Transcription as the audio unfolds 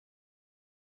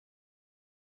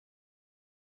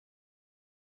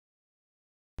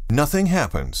Nothing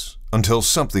happens until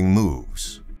something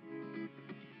moves.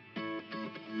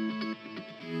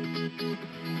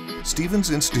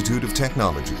 Stevens Institute of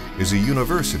Technology is a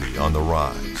university on the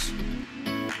rise.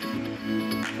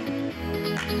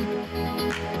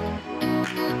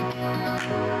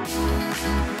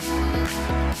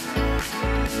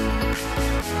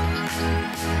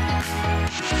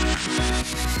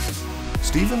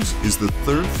 Stevens is the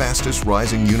third fastest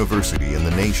rising university in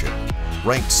the nation,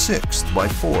 ranked 6th by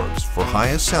Forbes for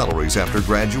highest salaries after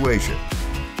graduation,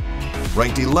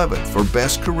 ranked 11th for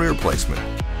best career placement,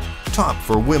 top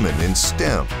for women in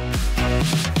STEM.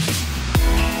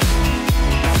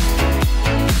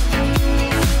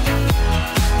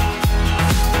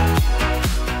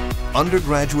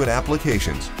 Undergraduate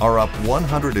applications are up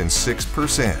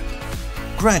 106%.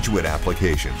 Graduate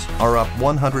applications are up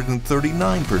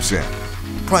 139%.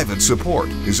 Private support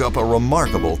is up a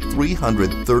remarkable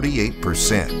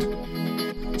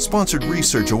 338%. Sponsored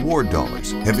research award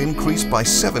dollars have increased by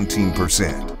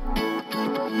 17%.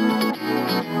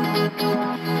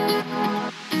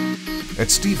 At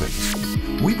Stevens,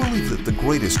 we believe that the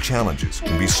greatest challenges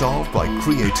can be solved by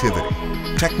creativity,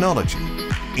 technology,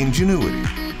 ingenuity,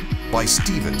 by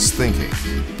Stevens thinking.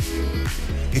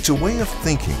 It's a way of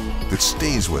thinking that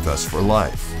stays with us for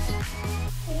life,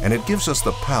 and it gives us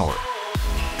the power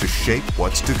to shape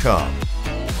what's to come.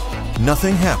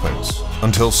 Nothing happens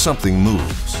until something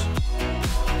moves,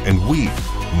 and we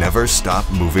never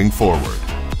stop moving forward.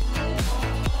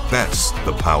 That's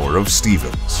the power of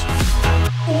Stevens.